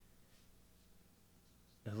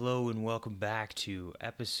Hello and welcome back to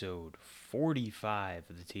episode 45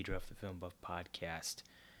 of the Teacher of the Film Buff podcast.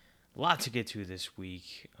 A lot to get to this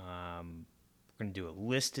week. We're going to do a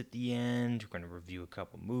list at the end. We're going to review a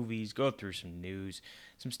couple movies, go through some news.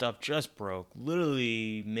 Some stuff just broke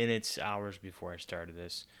literally minutes, hours before I started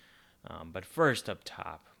this. But first, up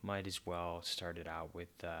top, might as well start it out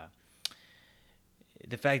with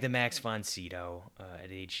the fact that Max von Sydow,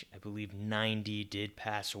 at age, I believe, 90, did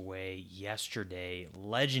pass away yesterday.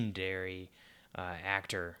 Legendary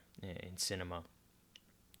actor in cinema.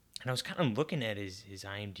 And I was kind of looking at his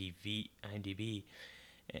IMDb,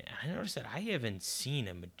 and I noticed that I haven't seen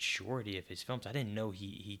a majority of his films. I didn't know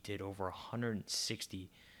he did over 160,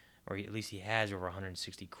 or at least he has over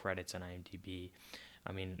 160 credits on IMDb.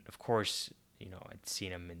 I mean, of course, I'd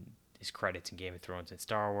seen him in his credits in Game of Thrones and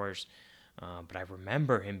Star Wars. But I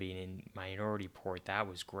remember him being in Minority Report. That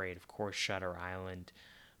was great. Of course, Shutter Island.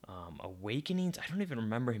 Awakenings. I don't even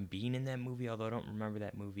remember him being in that movie, although I don't remember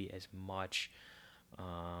that movie as much.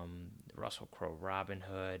 Russell Crowe, Robin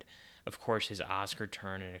Hood. Of course, his Oscar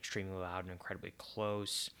turn in Extremely Loud and Incredibly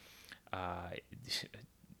Close. I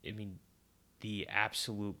mean, the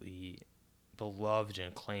absolutely beloved and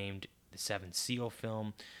acclaimed The Seventh Seal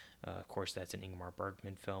film. Of course, that's an Ingmar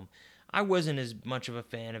Bergman film. I wasn't as much of a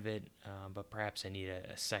fan of it, but perhaps I need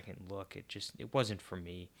a second look. It wasn't for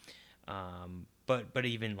me. But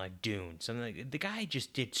even like Dune, something like the guy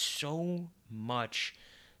just did so much,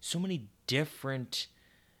 so many different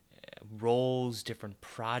roles, different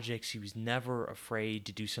projects. He was never afraid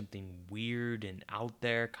to do something weird and out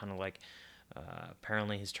there, kind of like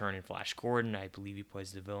apparently his turn in Flash Gordon. I believe he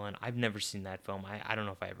plays the villain. I've never seen that film. I don't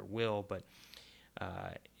know if I ever will, but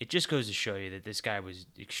it just goes to show you that this guy was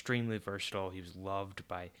extremely versatile. He was loved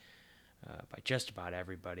by just about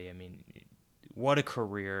everybody. I mean, what a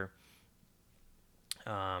career.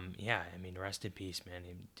 Yeah, I mean, rest in peace, man.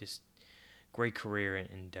 He just great career,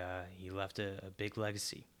 and he left a big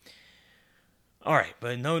legacy. All right,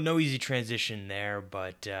 but no easy transition there.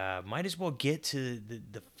 But might as well get to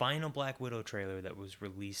the final Black Widow trailer that was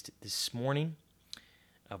released this morning.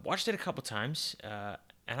 I've watched it a couple times,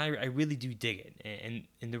 and I really do dig it.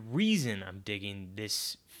 And the reason I'm digging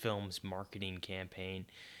this film's marketing campaign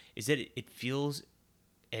is that it feels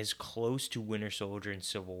as close to Winter Soldier and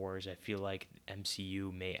Civil War as I feel like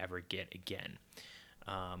MCU may ever get again.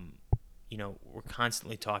 Um, we're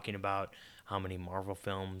constantly talking about how many Marvel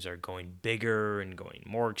films are going bigger and going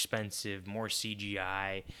more expensive, more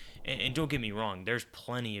CGI. And don't get me wrong, there's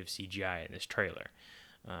plenty of CGI in this trailer.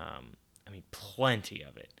 I mean, plenty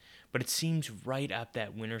of it. But it seems right up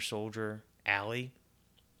that Winter Soldier alley.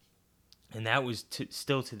 And that was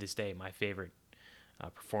still to this day my favorite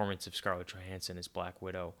performance of Scarlett Johansson as Black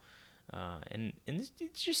Widow. And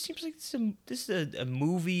it just seems like this is a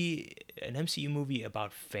movie, an MCU movie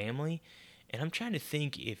about family. And I'm trying to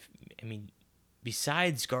think I mean,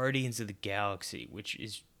 besides Guardians of the Galaxy, which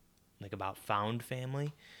is like about found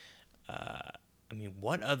family, I mean,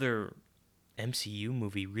 what other MCU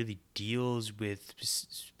movie really deals with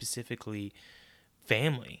specifically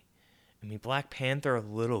family? I mean, Black Panther a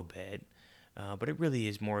little bit, but it really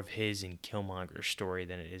is more of his and Killmonger's story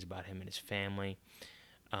than it is about him and his family.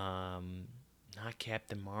 Not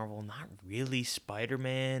Captain Marvel, not really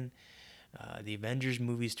Spider-Man. The Avengers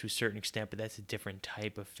movies to a certain extent, but that's a different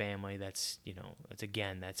type of family. That's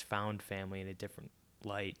found family in a different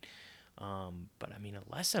light. But I mean,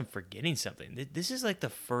 unless I'm forgetting something, this is like the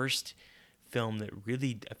first film that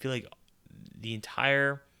really, I feel like the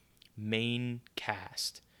entire main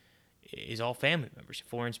cast is all family members.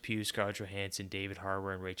 Florence Pugh, Scarlett Johansson, David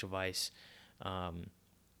Harbour, and Rachel Weisz. Um,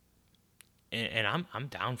 and I'm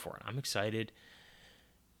down for it. I'm excited.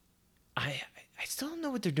 I still don't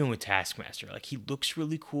know what they're doing with Taskmaster. Like, he looks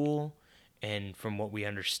really cool, and from what we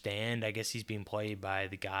understand, I guess he's being played by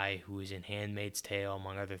the guy who is in *Handmaid's Tale*,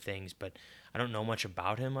 among other things. But I don't know much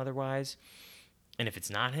about him otherwise. And if it's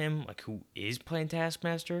not him, like, who is playing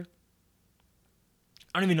Taskmaster?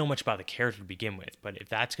 I don't even know much about the character to begin with. But if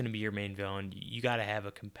that's going to be your main villain, you got to have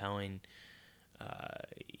a compelling,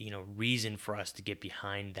 reason for us to get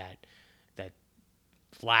behind that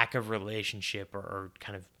lack of relationship or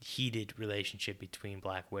kind of heated relationship between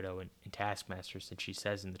Black Widow and Taskmaster, since she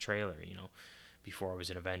says in the trailer, before I was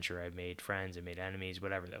an Avenger, I made friends, I made enemies,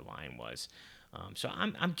 whatever that line was. So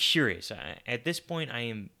I'm curious. At this point,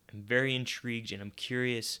 I'm very intrigued and I'm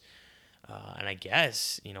curious. And I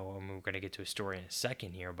guess, we're going to get to a story in a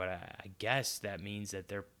second here, but I guess that means that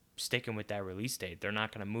they're sticking with that release date. They're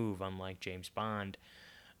not going to move, unlike James Bond,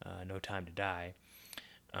 No Time to Die.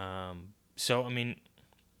 So, I mean,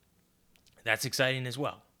 that's exciting as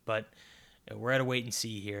well. But we're at a wait and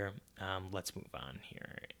see here. Let's move on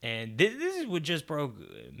here. And this is what just broke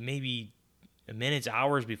maybe minutes,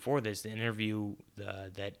 hours before this, the interview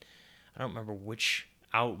that I don't remember which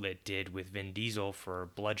outlet did with Vin Diesel for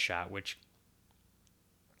Bloodshot, which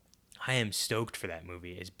I am stoked for that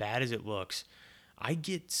movie. As bad as it looks, I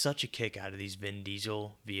get such a kick out of these Vin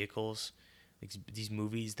Diesel vehicles, like these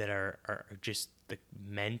movies that are just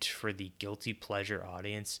meant for the guilty pleasure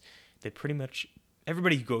audience. That pretty much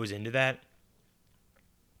everybody who goes into that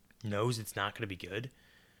knows it's not going to be good,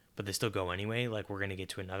 but they still go anyway. Like, we're going to get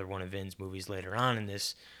to another one of Vin's movies later on in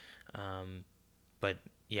this. But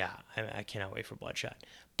yeah, I cannot wait for Bloodshot.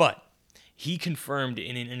 But he confirmed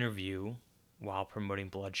in an interview while promoting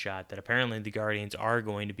Bloodshot that apparently the Guardians are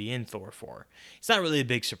going to be in Thor 4. It's not really a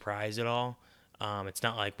big surprise at all. It's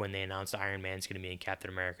not like when they announced Iron Man's going to be in Captain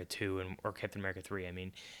America 2 or Captain America 3, I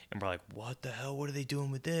mean, and we're like, what the hell? What are they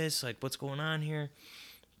doing with this? Like, what's going on here?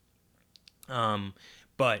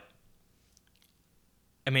 But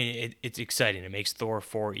I mean, it's exciting. It makes Thor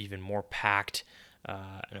 4 even more packed.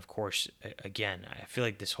 And of course, again, I feel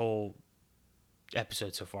like this whole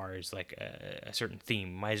episode so far is like a certain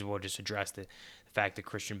theme. Might as well just address the fact that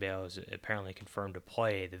Christian Bale is apparently confirmed to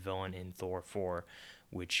play the villain in Thor 4,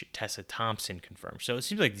 which Tessa Thompson confirmed. So it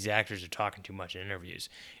seems like these actors are talking too much in interviews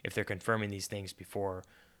if they're confirming these things before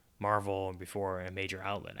Marvel and before a major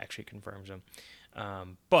outlet actually confirms them.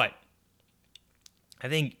 But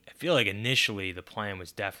I feel like initially the plan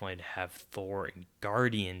was definitely to have Thor in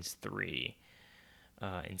Guardians 3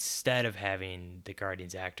 instead of having the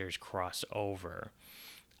Guardians actors cross over.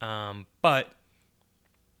 But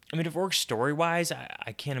I mean, if it works story-wise,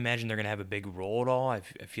 I can't imagine they're going to have a big role at all. I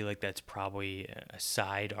feel like that's probably a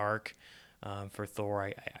side arc for Thor.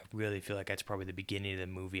 I really feel like that's probably the beginning of the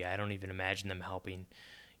movie. I don't even imagine them helping,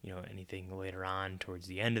 anything later on towards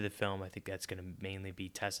the end of the film. I think that's going to mainly be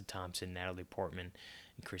Tessa Thompson, Natalie Portman,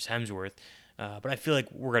 and Chris Hemsworth. But I feel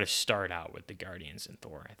like we're going to start out with the Guardians and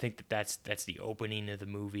Thor. I think that's the opening of the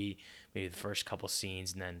movie, maybe the first couple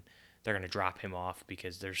scenes, and then they're going to drop him off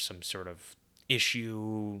because there's some sort of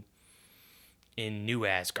issue in New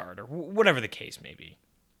Asgard or whatever the case may be.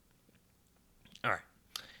 All right,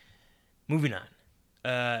 moving on.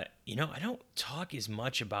 I don't talk as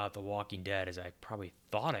much about The Walking Dead as I probably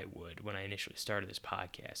thought I would when I initially started this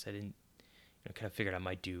podcast. I didn't, kind of figured I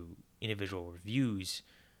might do individual reviews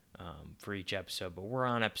for each episode, but we're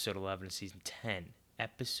on episode 11 of season 10.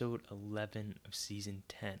 Episode 11 of season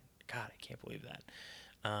 10. God, I can't believe that.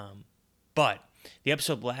 But the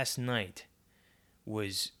episode last night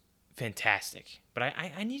was fantastic. But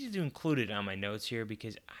I needed to include it on my notes here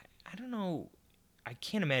because I don't know. I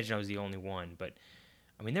can't imagine I was the only one, but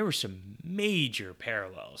I mean, there were some major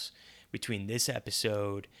parallels between this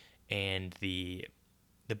episode and the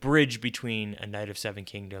bridge between A Night of Seven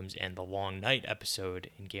Kingdoms and the Long Night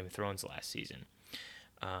episode in Game of Thrones last season.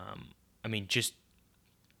 I mean, just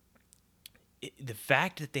the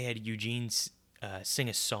fact that they had Eugene sing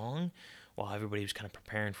a song while everybody was kind of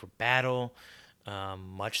preparing for battle,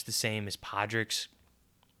 much the same as Podrick's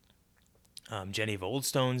Jenny of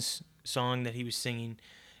Oldstone's song that he was singing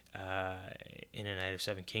in A Night of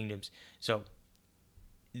Seven Kingdoms. So,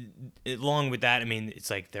 along with that, I mean, it's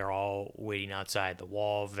like they're all waiting outside the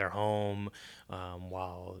wall of their home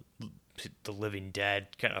while the living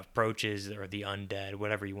dead kind of approaches, or the undead,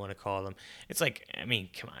 whatever you want to call them. It's like, I mean,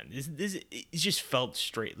 come on, this it just felt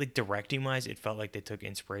straight, like directing wise, it felt like they took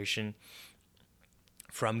inspiration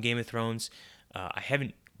from Game of Thrones. I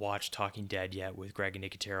haven't watched Talking Dead yet with Greg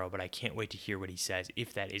Nicotero, but I can't wait to hear what he says.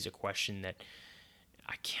 If that is a question that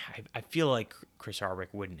I feel like Chris Hardwick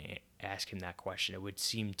wouldn't ask him that question. It would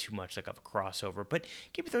seem too much like a crossover. But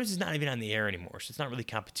Game of Thrones is not even on the air anymore, so it's not really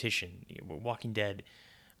competition. Walking Dead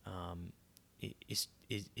is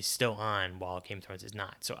still on while Game of Thrones is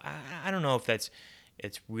not. So I don't know if it's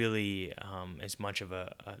really as much of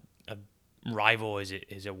a rival as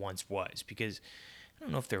it once was, because I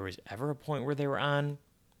don't know if there was ever a point where they were on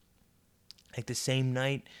like the same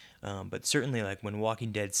night, but certainly like when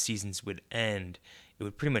Walking Dead seasons would end, it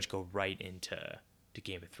would pretty much go right into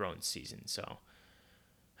Game of Thrones season. So,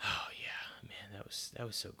 oh yeah, man, that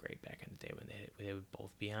was so great back in the day when they would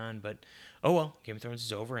both be on. But oh well, Game of Thrones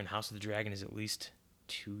is over, and House of the Dragon is at least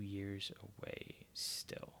 2 years away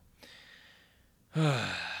still. The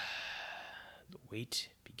wait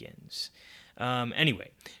begins. Anyway,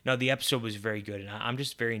 now the episode was very good, and I'm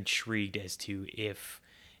just very intrigued as to if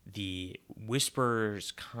the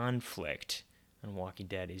Whisperers conflict on Walking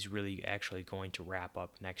Dead is really actually going to wrap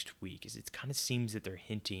up next week, as it kind of seems that they're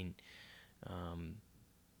hinting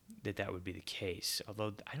that would be the case.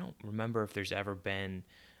 Although I don't remember if there's ever been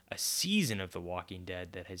a season of The Walking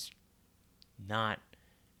Dead that has not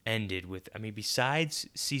ended with, I mean, besides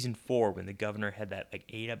season 4, when the governor had that like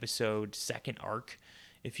 8-episode second arc,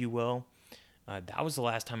 if you will, that was the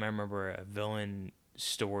last time I remember a villain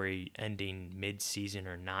story ending mid-season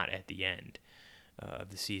or not at the end of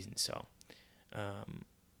the season. So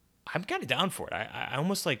I'm kind of down for it. I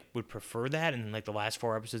almost like would prefer that, and like the last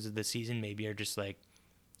 4 episodes of the season maybe are just like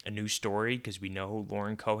a new story, because we know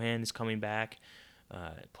Lauren Cohan is coming back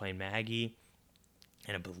playing Maggie,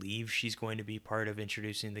 and I believe she's going to be part of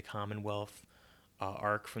introducing the Commonwealth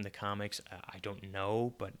arc from the comics. I don't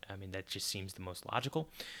know, but I mean that just seems the most logical.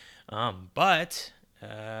 But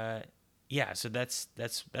yeah, so that's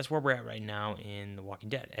where we're at right now in The Walking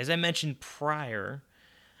Dead. As I mentioned prior,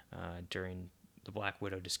 during the Black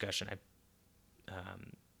Widow discussion,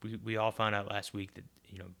 we all found out last week that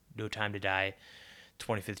No Time to Die,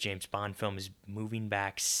 25th James Bond film, is moving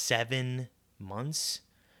back 7 months,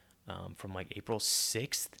 from like April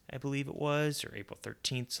 6th, I believe it was, or April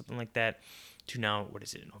 13th, something like that, to now, what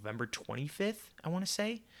is it, November 25th, I want to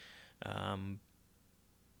say.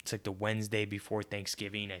 It's like the Wednesday before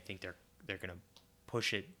Thanksgiving. I think they're gonna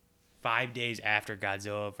push it 5 days after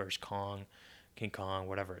Godzilla vs. King Kong,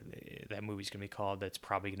 whatever that movie's gonna be called. That's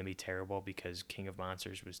probably gonna be terrible because King of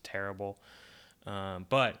Monsters was terrible.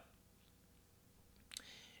 But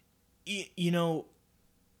you know,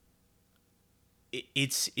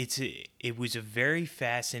 it was a very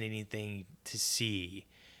fascinating thing to see,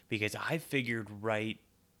 because I figured right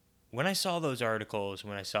when I saw those articles,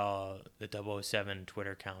 when I saw the 007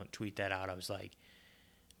 Twitter account tweet that out, I was like,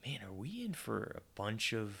 man, are we in for a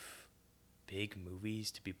bunch of big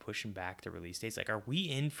movies to be pushing back the release dates? Like, are we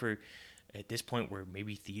in for, at this point, where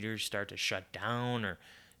maybe theaters start to shut down, or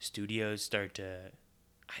studios start to,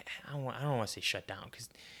 I don't want to say shut down, because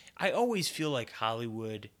I always feel like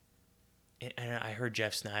Hollywood, and I heard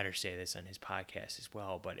Jeff Snyder say this on his podcast as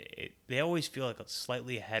well, but they always feel like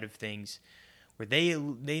slightly ahead of things, where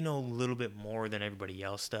they know a little bit more than everybody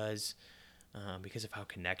else does, because of how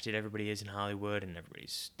connected everybody is in Hollywood, and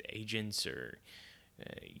everybody's agents, or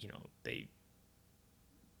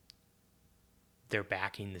they're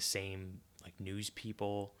backing the same like news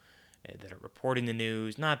people that are reporting the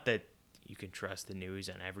news. Not that you can trust the news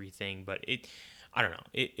on everything, but I don't know.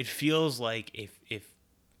 It feels like if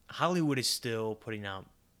Hollywood is still putting out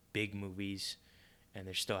big movies, and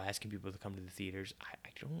they're still asking people to come to the theaters, I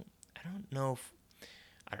don't know if,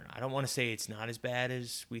 I don't know. I don't want to say it's not as bad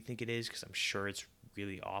as we think it is, because I'm sure it's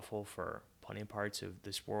really awful for plenty of parts of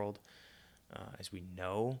this world, as we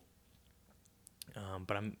know.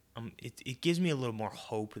 But it gives me a little more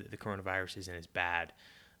hope that the coronavirus isn't as bad,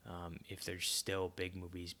 if there's still big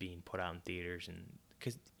movies being put out in theaters, and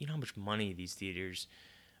because you know how much money these theaters,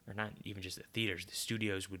 or not even just the theaters, the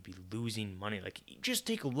studios would be losing money. Like, just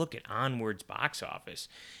take a look at Onward's box office,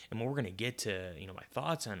 and we're gonna get to my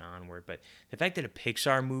thoughts on Onward, but the fact that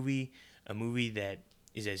a movie that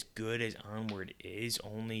is as good as Onward is,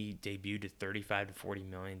 only debuted at $35 to $40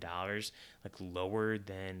 million, like lower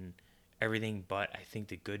than everything but I think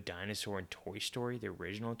The Good Dinosaur and Toy Story, the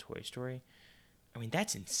original Toy Story. I mean,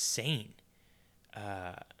 that's insane.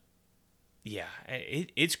 Yeah,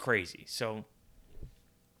 it's crazy. So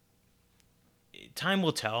time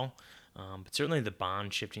will tell, but certainly the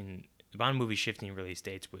Bond movie shifting release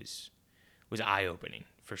dates was eye opening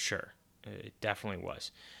for sure. It definitely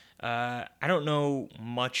was. I don't know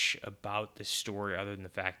much about the story other than the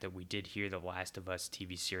fact that we did hear the Last of Us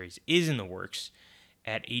TV series is in the works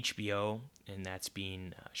at HBO, and that's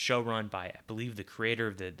being showrun by, I believe, the creator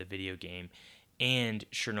of the video game and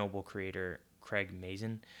Chernobyl creator Craig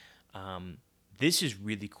Mazin. This is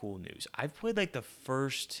really cool news. I've played like the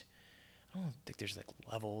first, I don't think there's like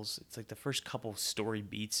levels. It's like the first couple story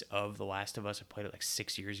beats of The Last of Us. I played it like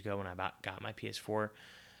 6 years ago when I got my PS4.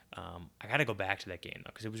 I got to go back to that game though,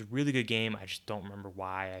 because it was a really good game. I just don't remember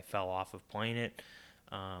why I fell off of playing it.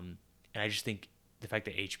 And I just think the fact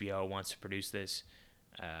that HBO wants to produce this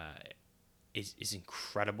is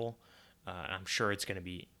incredible. I'm sure it's going to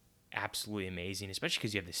be absolutely amazing, especially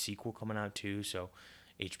because you have the sequel coming out too. So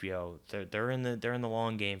HBO, they're in the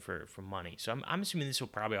long game for money. So I'm assuming this will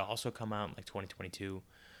probably also come out in like 2022,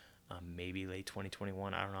 maybe late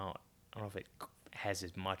 2021. I don't know. I don't know if it has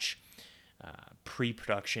as much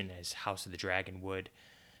pre-production as House of the Dragon would.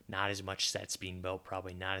 Not as much sets being built,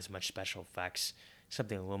 probably not as much special effects.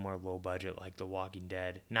 Something a little more low budget like The Walking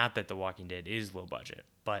Dead. Not that The Walking Dead is low budget,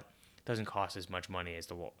 but it doesn't cost as much money as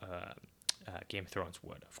the Game of Thrones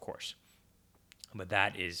would, of course. But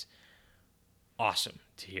that is awesome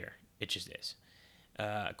to hear. It just is.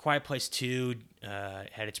 Quiet Place 2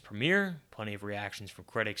 had its premiere. Plenty of reactions from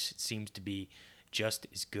critics. It seems to be just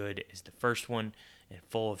as good as the first one. and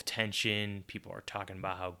full of tension. People are talking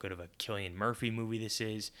about how good of a Cillian Murphy movie this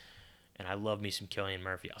is, and I love me some Cillian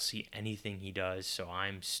Murphy. I'll see anything he does, so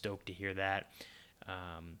I'm stoked to hear that.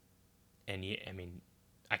 And yeah, I mean,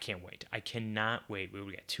 I can't wait. I cannot wait. We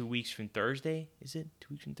got 2 weeks from Thursday. Is it 2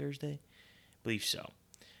 weeks from Thursday? I believe so.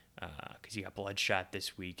 Because you got Bloodshot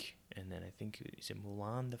this week, and then I think is it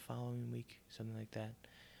Mulan the following week, something like that.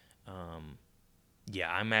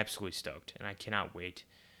 Yeah, I'm absolutely stoked, and I cannot wait.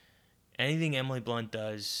 Anything Emily Blunt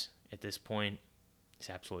does at this point is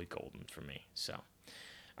absolutely golden for me. So,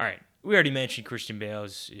 all right, we already mentioned Christian Bale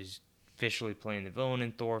is officially playing the villain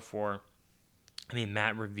in Thor 4. I mean,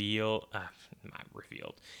 Matt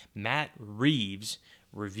Reeves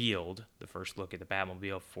revealed the first look at the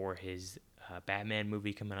Batmobile for his Batman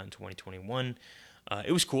movie coming out in 2021.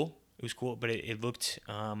 It was cool. But it looked.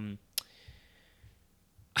 I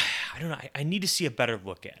don't know. I need to see a better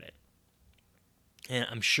look at it. And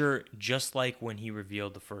I'm sure, just like when he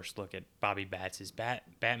revealed the first look at Bobby Batts'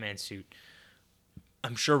 Batman suit,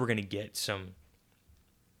 I'm sure we're going to get some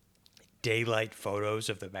daylight photos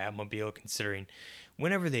of the Batmobile, considering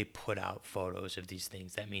whenever they put out photos of these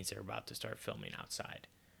things, that means they're about to start filming outside.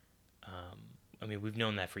 I mean, we've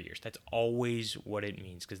known that for years. That's always what it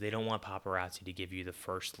means, because they don't want paparazzi to give you the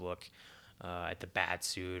first look at the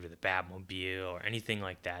Batsuit or the Batmobile or anything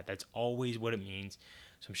like that. That's always what it means.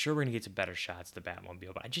 So I'm sure we're going to get some better shots of the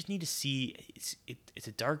Batmobile, but I just need to see, it's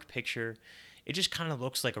a dark picture. It just kind of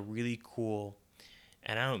looks like a really cool,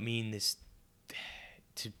 and I don't mean this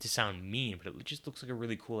to sound mean, but it just looks like a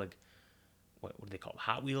really cool, like, what do they call it?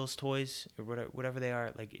 Hot Wheels toys or whatever they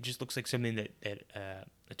are. Like, it just looks like something that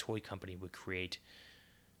a toy company would create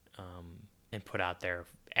and put out there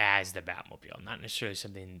as the Batmobile, not necessarily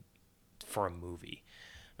something for a movie.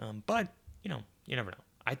 But, you never know.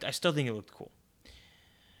 I still think it looked cool.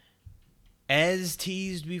 As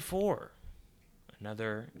teased before,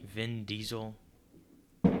 another Vin Diesel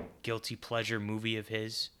guilty pleasure movie of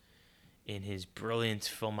his in his brilliant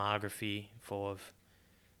filmography full of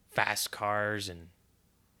fast cars and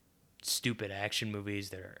stupid action movies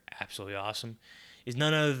that are absolutely awesome is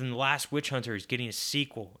none other than The Last Witch Hunter is getting a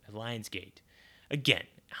sequel at Lionsgate. Again,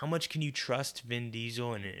 how much can you trust Vin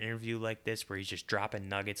Diesel in an interview like this where he's just dropping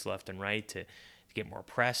nuggets left and right to get more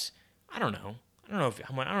press? I don't know. I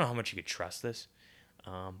don't know how much you could trust this.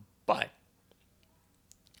 But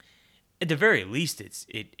at the very least, it's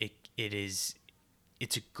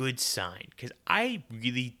a good sign, because I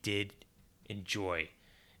really did enjoy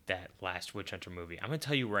that Last Witch Hunter movie. I'm gonna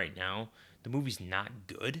tell you right now, the movie's not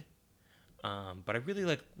good, but I really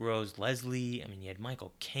like Rose Leslie. I mean, you had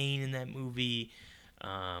Michael Caine in that movie.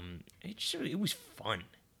 It was fun.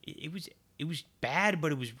 It was bad,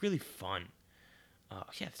 but it was really fun.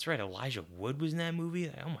 Yeah, that's right. Elijah Wood was in that movie.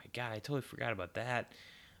 Oh my god, I totally forgot about that.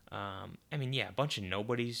 I mean, yeah, a bunch of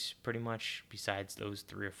nobodies pretty much besides those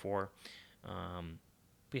 3 or 4.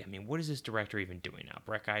 But yeah, I mean, what is this director even doing now?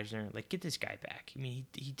 Breck Eisner? Like, get this guy back. I mean,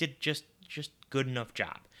 he did just good enough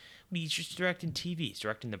job. I mean, he's just directing TV. He's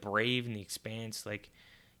directing The Brave and The Expanse. Like,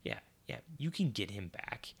 yeah, you can get him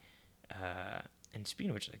back. And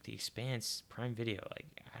speaking of which, like, The Expanse, Prime Video, like,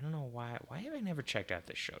 I don't know why have I never checked out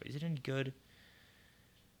this show? Is it any good?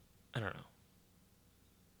 I don't know.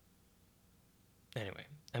 Anyway,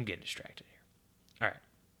 I'm getting distracted here. All right.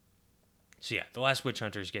 So yeah, The Last Witch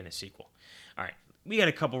Hunter is getting a sequel. All right. We got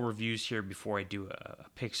a couple reviews here before I do a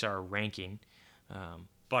Pixar ranking.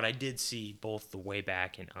 But I did see both The Way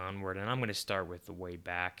Back and Onward, and I'm going to start with The Way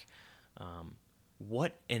Back.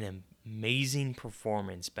 What an amazing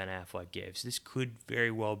performance Ben Affleck gives. This could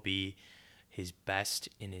very well be his best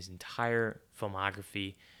in his entire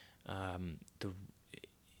filmography.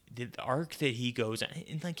 The arc that he goes on,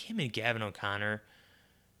 and like him and Gavin O'Connor,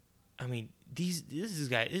 I mean, this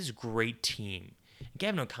is a great team.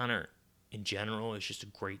 Gavin O'Connor, in general, is just a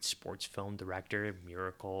great sports film director.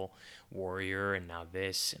 Miracle, Warrior, and now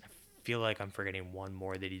this. And I feel like I'm forgetting one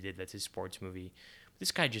more that he did that's his sports movie. But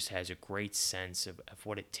this guy just has a great sense of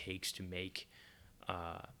what it takes to make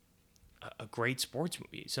a great sports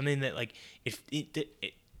movie. Something that, like,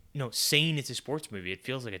 saying it's a sports movie, it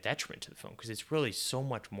feels like a detriment to the film, because it's really so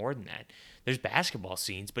much more than that. There's basketball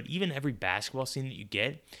scenes, but even every basketball scene that you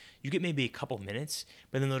get maybe a couple minutes,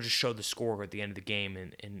 but then they'll just show the score at the end of the game,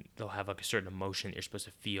 and they'll have like a certain emotion that you're supposed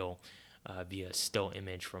to feel via still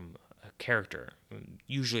image from a character.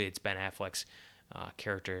 Usually it's Ben Affleck's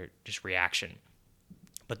character just reaction.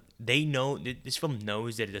 But this film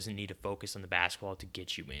knows that it doesn't need to focus on the basketball to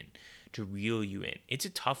get you in, to reel you in. It's a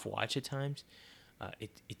tough watch at times.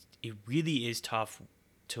 It really is tough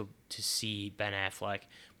to see Ben Affleck,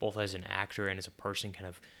 both as an actor and as a person, kind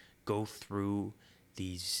of go through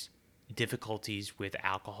these difficulties with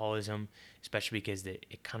alcoholism, especially because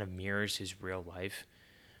it kind of mirrors his real life.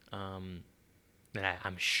 Um, and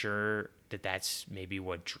I'm sure that that's maybe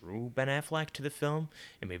what drew Ben Affleck to the film,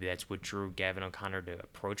 and maybe that's what drew Gavin O'Connor to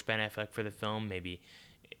approach Ben Affleck for the film. Maybe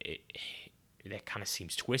it, that kind of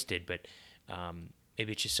seems twisted, but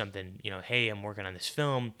maybe it's just something, hey, I'm working on this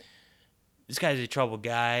film. This guy's a troubled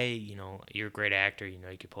guy. You're a great actor. You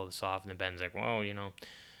could pull this off. And then Ben's like, well,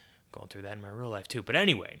 going through that in my real life too. But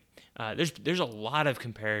anyway, there's a lot of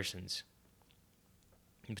comparisons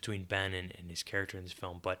between Ben and his character in this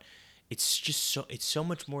film, but it's so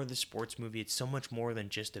much more than a sports movie. It's so much more than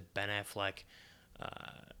just a Ben Affleck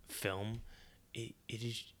film.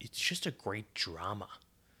 It's just a great drama.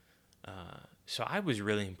 So I was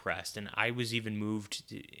really impressed, and I was even moved,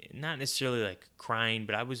 not necessarily like crying,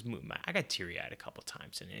 but I got teary eyed a couple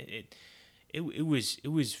times, and it was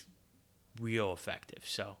real effective.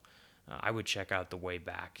 So I would check out The Way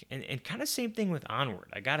Back, and kind of same thing with Onward.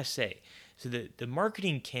 I gotta say, so the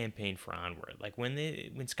marketing campaign for Onward, like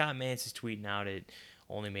when Scott Mance is tweeting out it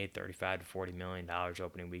only made $35 to $40 million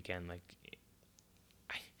opening weekend, like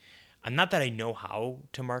I'm not that I know how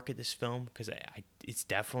to market this film because it's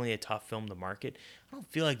definitely a tough film to market. I don't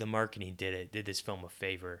feel like the marketing did this film a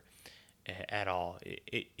favor at all.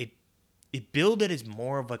 It billed it as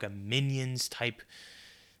more of like a Minions type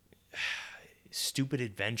stupid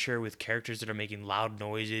adventure with characters that are making loud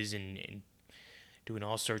noises and doing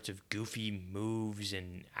all sorts of goofy moves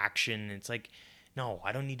and action. It's like, no,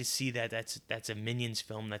 I don't need to see that. That's a Minions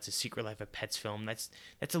film. That's a Secret Life of Pets film. That's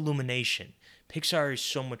Illumination. Pixar is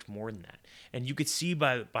so much more than that. And you could see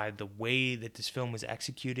by the way that this film was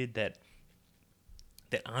executed that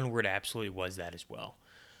Onward absolutely was that as well.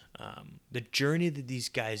 The journey that these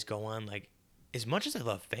guys go on, like, as much as I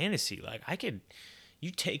love fantasy, like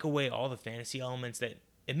you take away all the fantasy elements that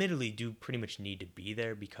admittedly do pretty much need to be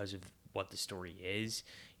there because of what the story is.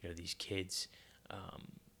 These kids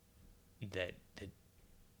that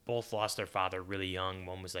both lost their father really young.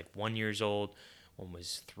 One was like 1 year old, one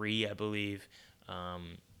was 3, I believe,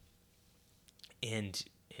 and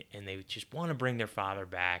they just want to bring their father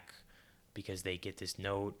back because they get this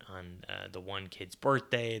note on the one kid's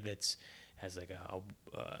birthday has like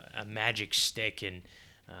a magic stick and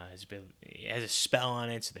it has a spell on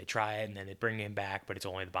it, so they try it and then they bring him back, but it's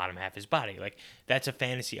only the bottom half of his body. Like, that's a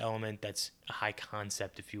fantasy element. That's a high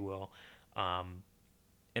concept, if you will.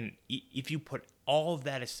 And if you put all of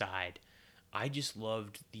that aside, I just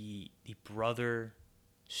loved the brother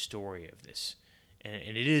story of this.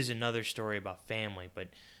 And it is another story about family, but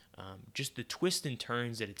just the twists and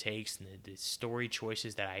turns that it takes and the story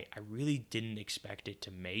choices that I really didn't expect it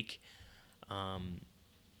to make.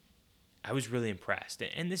 I was really impressed.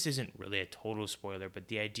 And this isn't really a total spoiler, but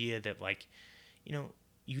the idea that, like, you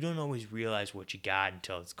don't always realize what you got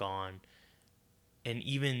until it's gone. And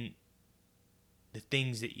even the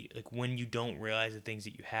things that you, like, when you don't realize the things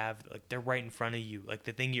that you have, like, they're right in front of you. Like,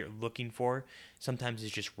 the thing you're looking for sometimes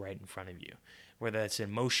is just right in front of you. Whether that's an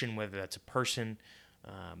emotion, whether that's a person,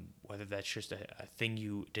 whether that's just a thing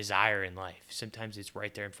you desire in life. Sometimes it's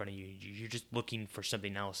right there in front of you. You're just looking for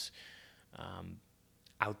something else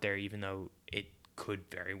out there, even though it could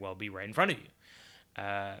very well be right in front of you.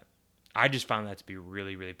 I just found that to be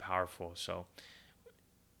really, really powerful. So,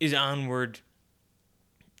 is Onward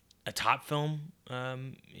a top film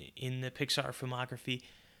in the Pixar filmography?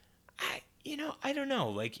 I don't know.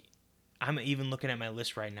 Like, I'm even looking at my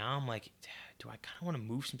list right now. I'm like, do I kind of want to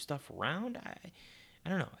move some stuff around? I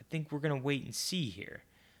don't know. I think we're gonna wait and see here.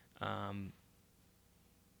 But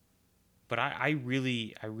I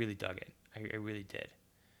really dug it. I really did.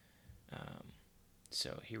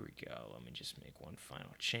 So here we go. Let me just make one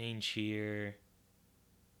final change here.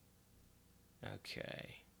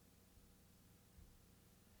 Okay.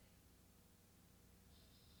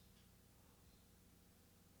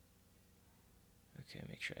 Okay,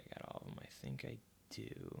 make sure I got all of them. I think I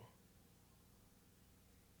do.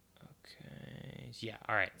 Okay. Yeah,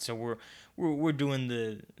 all right. So we're doing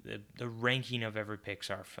the ranking of every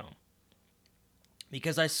Pixar film.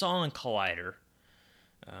 Because I saw on Collider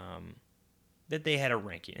that they had a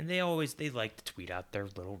ranking, and they like to tweet out their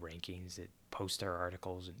little rankings, that post their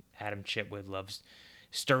articles, and Adam Chitwood loves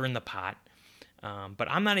stirring the pot. But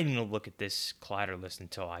I'm not even going to look at this Collider list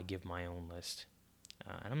until I give my own list.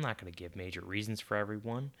 And I'm not going to give major reasons for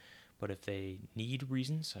everyone, but if they need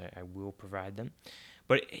reasons, I will provide them.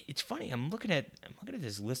 But it's funny. I'm looking at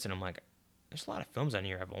this list, and I'm like, there's a lot of films on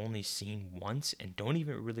here I've only seen once and don't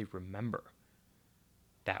even really remember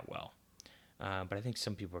that well. But I think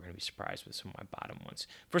some people are going to be surprised with some of my bottom ones.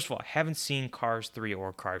 First of all, I haven't seen Cars 3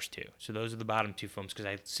 or Cars 2. So those are the bottom two films because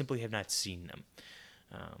I simply have not seen them.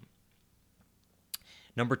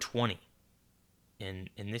 Number 20, and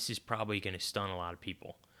this is probably going to stun a lot of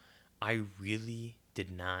people. I really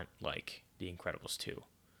did not like The Incredibles 2,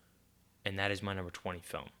 and that is my number 20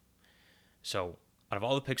 film. So, out of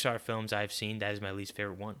all the Pixar films I've seen, that is my least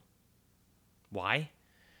favorite one. Why?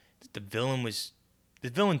 The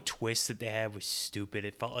villain twist that they had was stupid.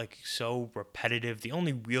 It felt like so repetitive. The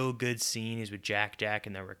only real good scene is with Jack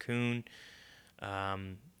and the raccoon.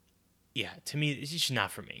 Yeah, to me, it's just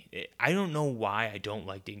not for me. I don't know why I don't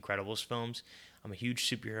like the Incredibles films. I'm a huge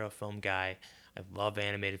superhero film guy. I love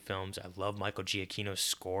animated films. I love Michael Giacchino's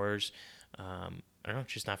scores. I don't know,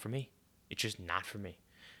 it's just not for me. It's just not for me.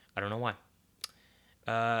 I don't know why.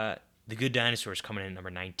 The Good Dinosaur is coming in at number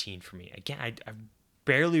 19 for me. Again, I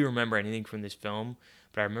barely remember anything from this film,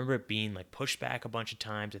 but I remember it being like pushed back a bunch of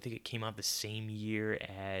times. I think it came out the same year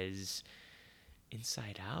as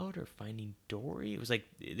Inside Out or Finding Dory. It was like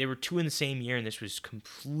they were two in the same year, and this was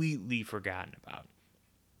completely forgotten about.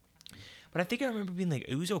 But I think I remember being like,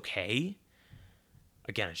 it was okay.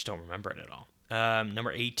 Again, I just don't remember it at all.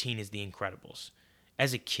 Number 18 is The Incredibles.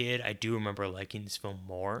 As a kid, I do remember liking this film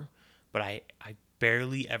more, but I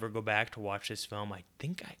barely ever go back to watch this film. I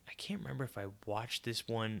think I can't remember if I watched this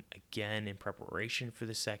one again in preparation for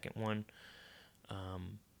the second one.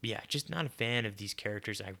 Yeah, just not a fan of these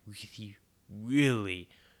characters. I really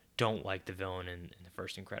don't like the villain in the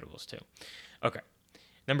first Incredibles too. Okay.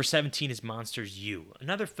 Number 17 is Monsters U.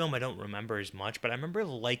 Another film I don't remember as much, but I remember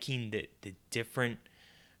liking the different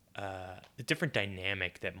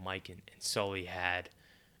dynamic that Mike and Sully had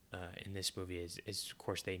in this movie. Is of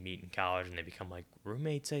course they meet in college and they become like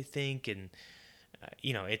roommates, I think, and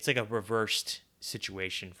it's like a reversed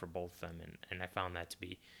situation for both of them, and I found that to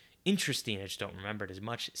be interesting. I just don't remember it as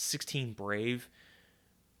much. 16 Brave.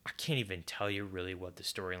 I can't even tell you really what the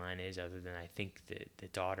storyline is, other than I think the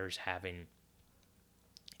daughter's having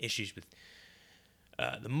issues with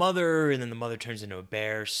the mother, and then the mother turns into a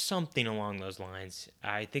bear, something along those lines.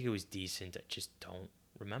 I think it was decent. I just don't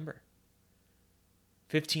remember.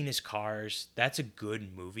 15 is Cars. That's a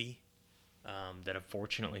good movie that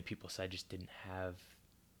unfortunately people said just didn't have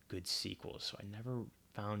good sequels, so I never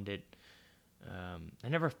found it. I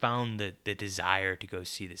never found the desire to go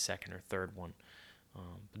see the second or third one.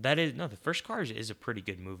 But the first Cars is a pretty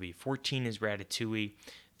good movie. 14 is Ratatouille.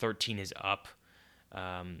 13 is Up.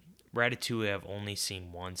 Ratatouille I've only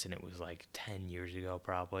seen once, and it was like 10 years ago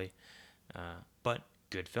probably. But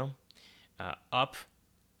good film. Up,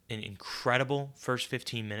 an incredible first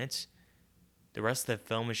 15 minutes. The rest of the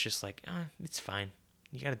film is just like, it's fine.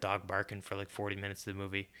 You got a dog barking for like 40 minutes of the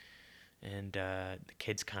movie, and the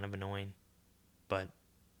kid's kind of annoying. But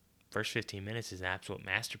first 15 minutes is an absolute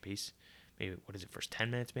masterpiece. Maybe, first 10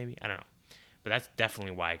 minutes maybe? I don't know. But that's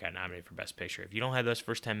definitely why I got nominated for Best Picture. If you don't have those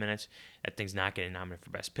first 10 minutes, that thing's not getting nominated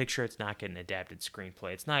for Best Picture. It's not getting adapted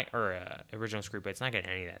screenplay. It's not, or original screenplay. It's not getting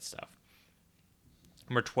any of that stuff.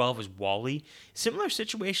 Number 12 is WALL-E. Similar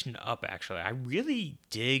situation to Up, actually. I really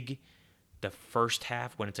dig the first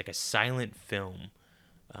half when it's like a silent film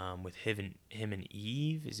with him and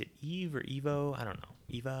Eve. Is it Eve or Evo? I don't know.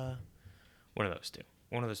 Eva? One of those two.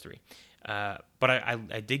 One of those three. But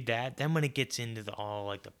I dig that. Then when it gets into all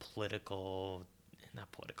like the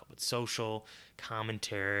not political, but social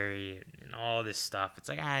commentary and all this stuff, it's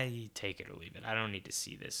like, you take it or leave it. I don't need to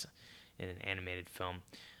see this in an animated film.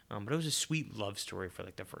 But it was a sweet love story for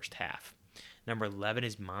like the first half. Number 11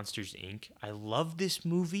 is Monsters, Inc. I love this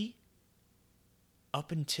movie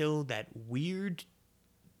up until that weird,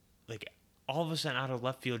 like all of a sudden out of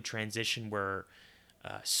left field transition where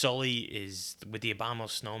Sully is with the Abominable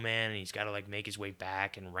Snowman and he's got to like make his way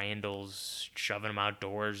back, and Randall's shoving him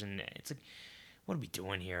outdoors, and it's like, what are we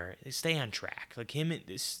doing here? Stay on track. Like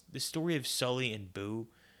the story of Sully and Boo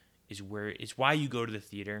is why you go to the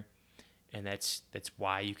theater, and that's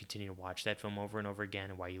why you continue to watch that film over and over again,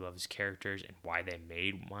 and why you love his characters and why they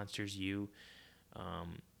made Monsters U.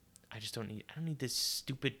 I don't need this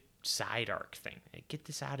stupid side arc thing. Get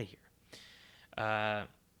this out of here.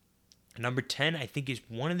 Number 10, I think, is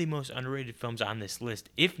one of the most underrated films on this list,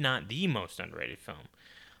 if not the most underrated film,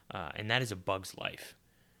 and that is A Bug's Life.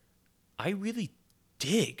 I really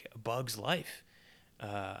dig A Bug's Life.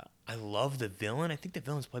 I love the villain. I think the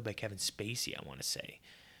villain's played by Kevin Spacey, I want to say.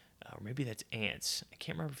 Or maybe that's Ants. I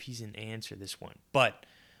can't remember if he's in Ants or this one. But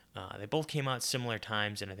they both came out similar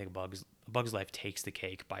times, and I think A Bug's Life takes the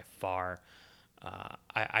cake by far.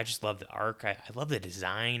 I just love the arc. I love the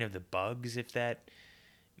design of the bugs, if that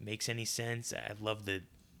makes any sense. I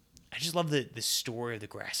just love the story of the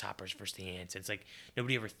grasshoppers versus the ants. It's like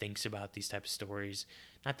nobody ever thinks about these types of stories.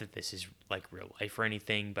 Not that this is like real life or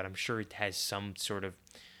anything, but I'm sure it has some sort of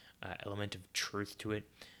element of truth to it.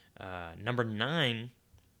 Number 9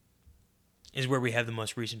 is where we have the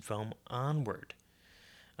most recent film, Onward.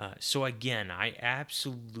 So again, I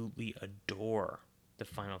absolutely adore the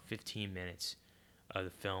final 15 minutes of the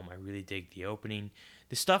film. I really dig the opening.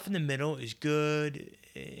 The stuff in the middle is good,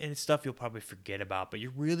 and it's stuff you'll probably forget about, but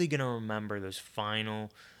you're really going to remember those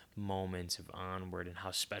final moments of Onward and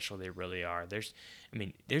how special they really are. There's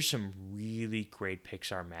some really great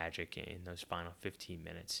Pixar magic in those final 15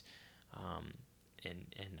 minutes. And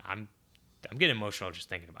I'm getting emotional just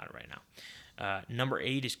thinking about it right now. Number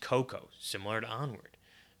 8 is Coco, similar to Onward.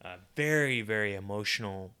 Very, very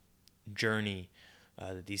emotional journey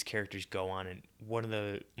that these characters go on, and one of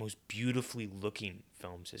the most beautifully looking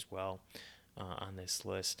films as well on this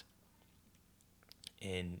list.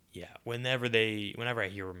 And yeah, whenever I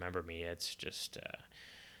hear "Remember Me," it's just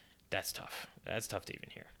that's tough. That's tough to even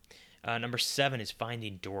hear. Number 7 is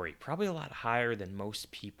Finding Dory, probably a lot higher than most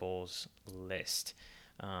people's list.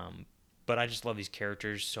 But I just love these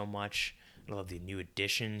characters so much. I love the new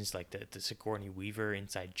additions, like the Sigourney Weaver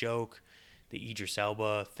inside joke. The Idris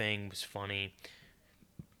Elba thing was funny.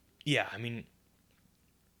 Yeah,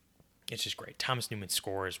 it's just great. Thomas Newman's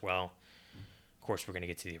score as well. Of course, we're going to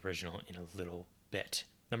get to the original in a little bit.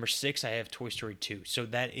 Number 6, I have Toy Story 2. So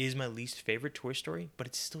that is my least favorite Toy Story, but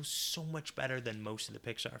it's still so much better than most of the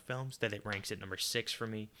Pixar films that it ranks at number 6 for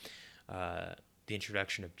me. The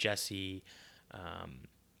introduction of Jessie,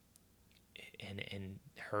 and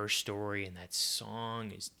her story and that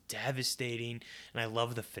song is devastating. And I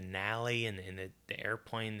love the finale and the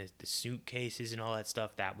airplane, the suitcases and all that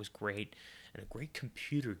stuff. That was great. And a great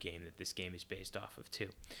computer game that this game is based off of too.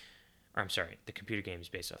 Or I'm sorry, the computer game is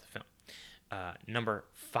based off the film. Number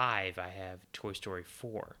 5, I have Toy Story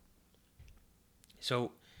 4.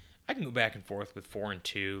 So I can go back and forth with 4 and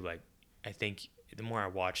 2. Like, I think the more I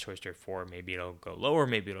watch Toy Story 4, maybe it'll go lower,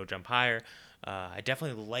 maybe it'll jump higher. I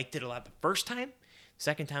definitely liked it a lot the first time.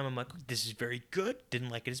 Second time, I'm like, this is very good. Didn't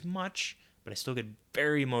like it as much, but I still get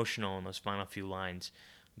very emotional in those final few lines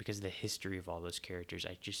because of the history of all those characters.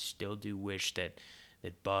 I just still do wish that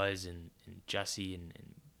Buzz and Jessie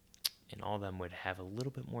and all of them would have a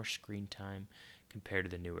little bit more screen time compared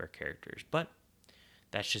to the newer characters. But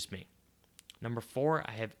that's just me. Number 4,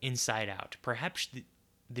 I have Inside Out. Perhaps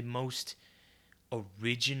the most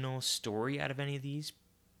original story out of any of these,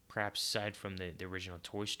 perhaps aside from the original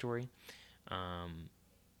Toy Story.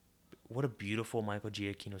 What a beautiful Michael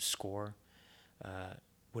Giacchino score.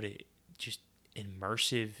 What a just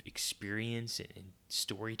immersive experience and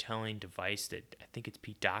storytelling device that I think it's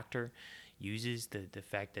Pete Docter uses. The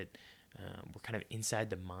fact that we're kind of inside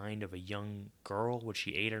the mind of a young girl. Was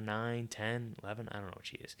she 8 or 9, 10, 11? I don't know what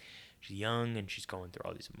she is. She's young and she's going through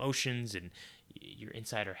all these emotions and you're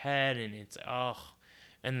inside her head and it's, oh.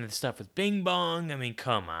 And the stuff with Bing Bong.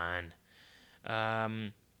 Come on.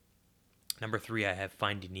 Number 3, I have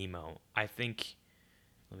Finding Nemo. I think,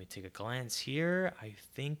 let me take a glance here. I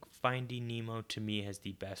think Finding Nemo to me has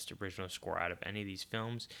the best original score out of any of these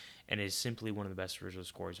films and is simply one of the best original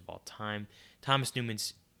scores of all time. Thomas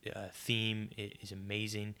Newman's theme is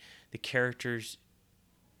amazing. The characters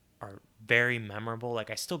are very memorable. Like,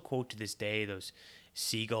 I still quote to this day those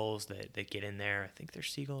seagulls that get in there. I think they're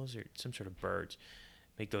seagulls or some sort of birds.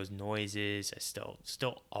 Make those noises. I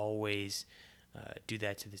still always do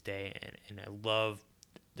that to this day, and I love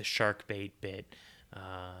the shark bait bit.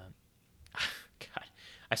 God,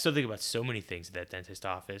 I still think about so many things at that dentist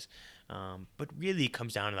office, but really it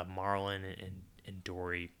comes down to the Marlin and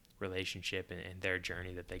Dory relationship and their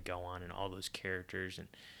journey that they go on, and all those characters. And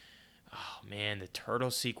oh man, the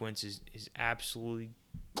turtle sequence is absolutely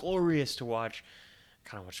glorious to watch.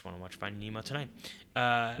 Kind of just want to watch Finding Nemo tonight.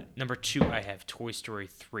 Number 2, I have Toy Story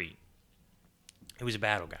 3. It was a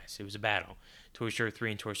battle, guys. It was a battle. Toy Story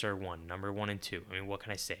 3 and Toy Story 1, number 1 and 2. What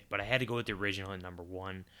can I say? But I had to go with the original at number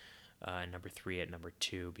 1, number 3 at number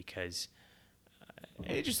 2, because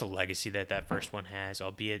it's just a legacy that first one has,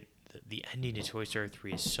 albeit the ending to Toy Story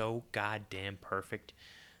 3 is so goddamn perfect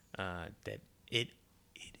that it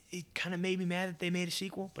kind of made me mad that they made a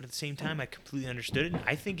sequel, but at the same time, I completely understood it.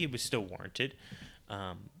 I think it was still warranted,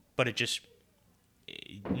 but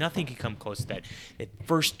nothing can come close to that. That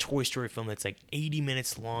first Toy Story film that's like 80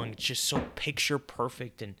 minutes long. It's just so picture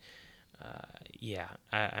perfect, and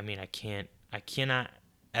I cannot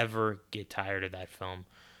ever get tired of that film.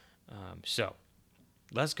 So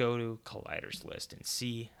let's go to Collider's list and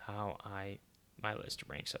see how my list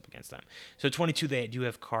ranks up against them. So 22, they do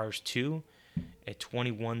have Cars 2. At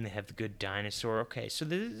 21, they have The Good Dinosaur. Okay, so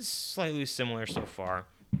this is slightly similar so far.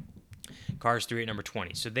 Cars 3 at number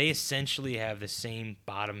 20. So they essentially have the same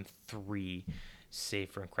bottom 3, save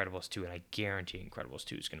for Incredibles 2, and I guarantee Incredibles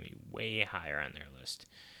 2 is going to be way higher on their list.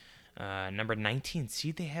 Number 19.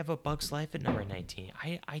 See, they have A Bug's Life at number 19.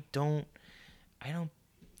 I don't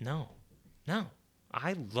know. No.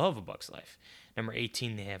 I love A Bug's Life. Number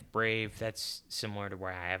 18, they have Brave. That's similar to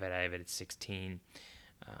where I have it. I have it at 16.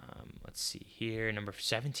 Let's see here. Number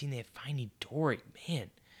 17, they have Finding Dory.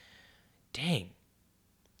 Man, dang.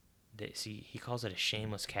 See, he calls it a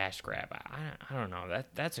shameless cash grab. I don't know.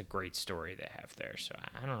 That's a great story they have there. So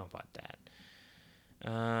I don't know about that.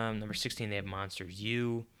 Number 16, they have Monsters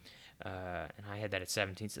U. And I had that at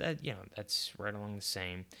 17. So that's right along the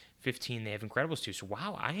same. 15, they have Incredibles 2. So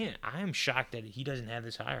wow, I am shocked that he doesn't have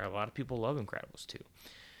this higher. A lot of people love Incredibles 2.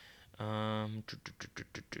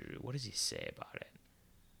 What does he say about it?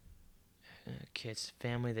 Okay, it's a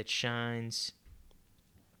family that shines.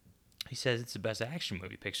 He says it's the best action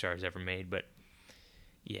movie Pixar has ever made, but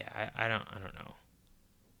yeah, I don't know.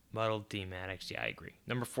 Muddled thematics, yeah, I agree.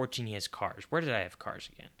 Number 14, he has Cars. Where did I have Cars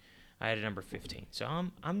again? I had it number 15. So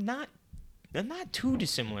I'm not too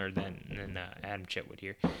dissimilar than Adam Chitwood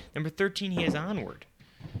here. Number 13, he has Onward.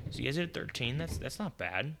 So he has it at 13. That's not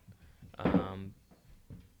bad.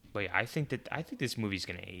 But yeah, I think this movie's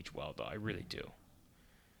gonna age well, though. I really do.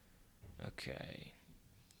 Okay.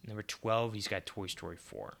 Number 12, he's got Toy Story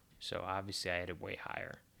 4. So obviously I had it way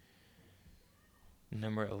higher.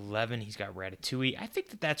 Number 11, he's got Ratatouille. I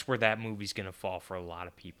think that's where that movie's gonna fall for a lot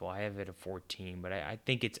of people. I have it at 14, but I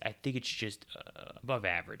think it's just above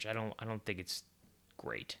average. I don't think it's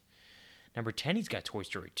great. Number 10, he's got Toy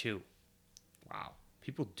Story 2. Wow,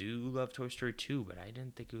 people do love Toy Story 2, but I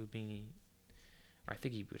didn't think it would be. Or I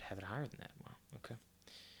think he would have it higher than that. Wow. Okay.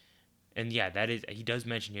 And yeah, he does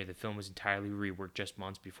mention here the film was entirely reworked just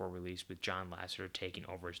months before release, with John Lasseter taking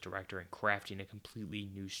over as director and crafting a completely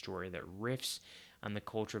new story that riffs on the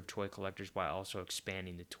culture of toy collectors while also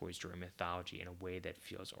expanding the Toy Story mythology in a way that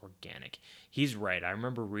feels organic. He's right. I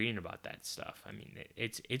remember reading about that stuff. I mean,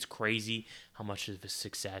 it's crazy how much of a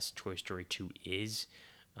success Toy Story 2 is,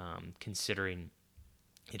 considering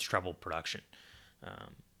its troubled production.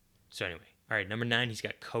 So anyway, all right, number 9, he's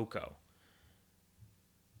got Coco.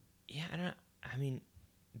 Yeah, I mean,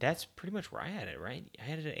 that's pretty much where I had it, right? I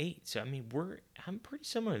had it at 8. So, I mean, I'm pretty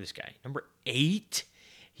similar to this guy. Number 8,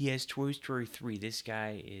 he has Toy Story 3. This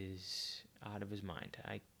guy is out of his mind.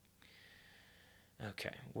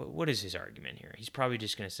 Okay, what is his argument here? He's probably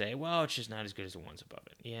just going to say, well, it's just not as good as the ones above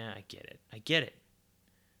it. Yeah, I get it.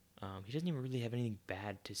 He doesn't even really have anything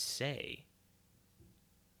bad to say.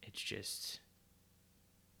 It's just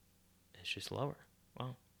lower.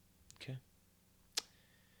 Wow. Okay.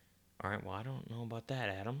 All right, well, I don't know about that,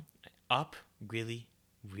 Adam. Up, really,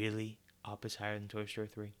 really up is higher than Toy Story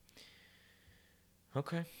 3.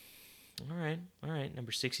 Okay. All right.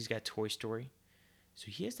 Number 6, he's got Toy Story. So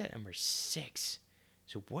he has that number 6.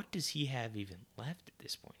 So what does he have even left at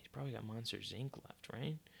this point? He's probably got Monsters, Inc. left,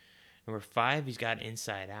 right? Number 5, he's got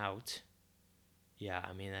Inside Out. Yeah,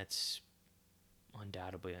 I mean, that's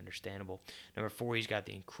undoubtedly understandable. Number 4, he's got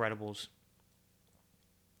The Incredibles.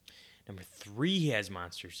 Number 3, he has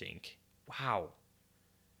Monsters, Inc. Wow.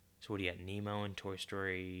 So what do you got? Nemo and Toy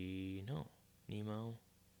Story? No. Nemo.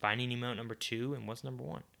 Finding Nemo at number 2. And what's number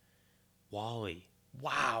 1? WALL-E.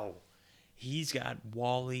 Wow. He's got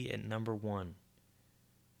WALL-E at number 1.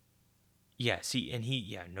 Yeah, see, and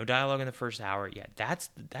no dialogue in the first hour. Yeah, that's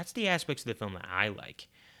the aspects of the film that I like.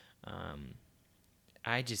 I'm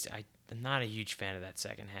not a huge fan of that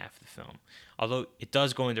second half of the film. Although it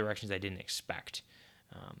does go in directions I didn't expect.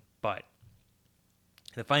 But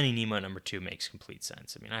the Finding Nemo at number 2 makes complete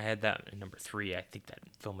sense. I mean, I had that at number 3. I think that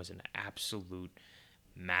film was an absolute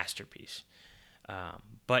masterpiece.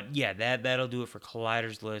 But yeah, that'll do it for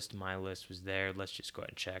Collider's list. My list was there. Let's just go ahead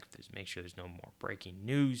and check. Make sure there's no more breaking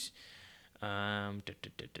news. I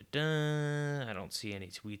don't see any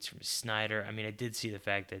tweets from Snyder. I mean, I did see the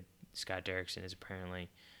fact that Scott Derrickson is apparently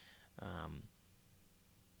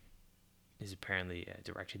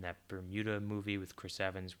directing that Bermuda movie with Chris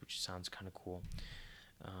Evans, which sounds kind of cool.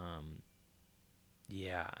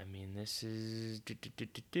 Yeah, I mean, this is...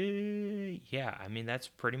 Yeah, I mean, that's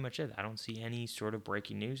pretty much it. I don't see any sort of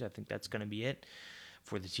breaking news. I think that's going to be it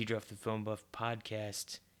for the T-Draft the Film Buff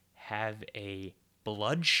podcast. Have a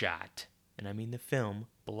Bloodshot, and I mean the film,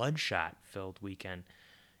 Bloodshot-filled weekend.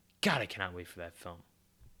 God, I cannot wait for that film.